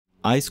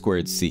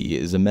I2C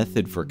is a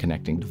method for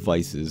connecting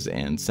devices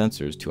and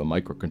sensors to a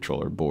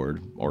microcontroller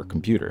board or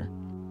computer.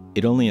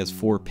 It only has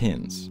 4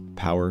 pins: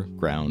 power,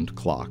 ground,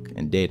 clock,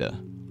 and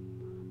data.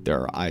 There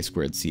are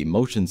I2C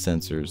motion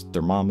sensors,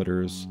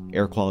 thermometers,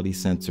 air quality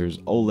sensors,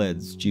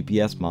 OLEDs,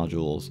 GPS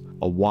modules,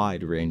 a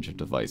wide range of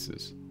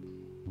devices.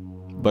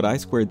 But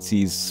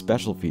I2C's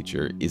special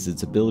feature is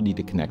its ability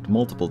to connect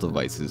multiple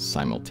devices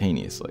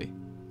simultaneously.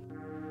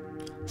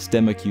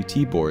 STEMMA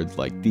QT boards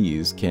like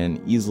these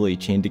can easily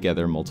chain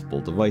together multiple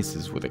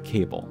devices with a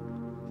cable.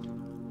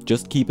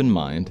 Just keep in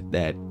mind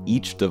that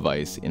each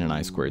device in an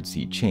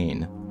I2C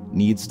chain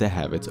needs to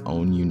have its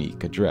own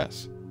unique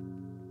address.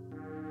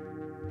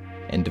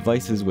 And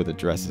devices with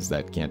addresses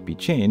that can't be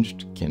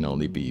changed can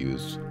only be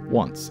used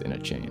once in a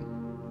chain.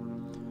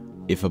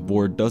 If a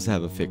board does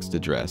have a fixed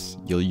address,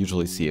 you'll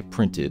usually see it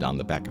printed on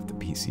the back of the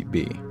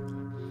PCB.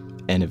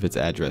 And if its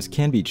address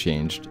can be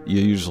changed,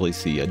 you'll usually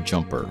see a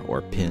jumper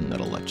or pin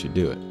that'll let you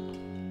do it.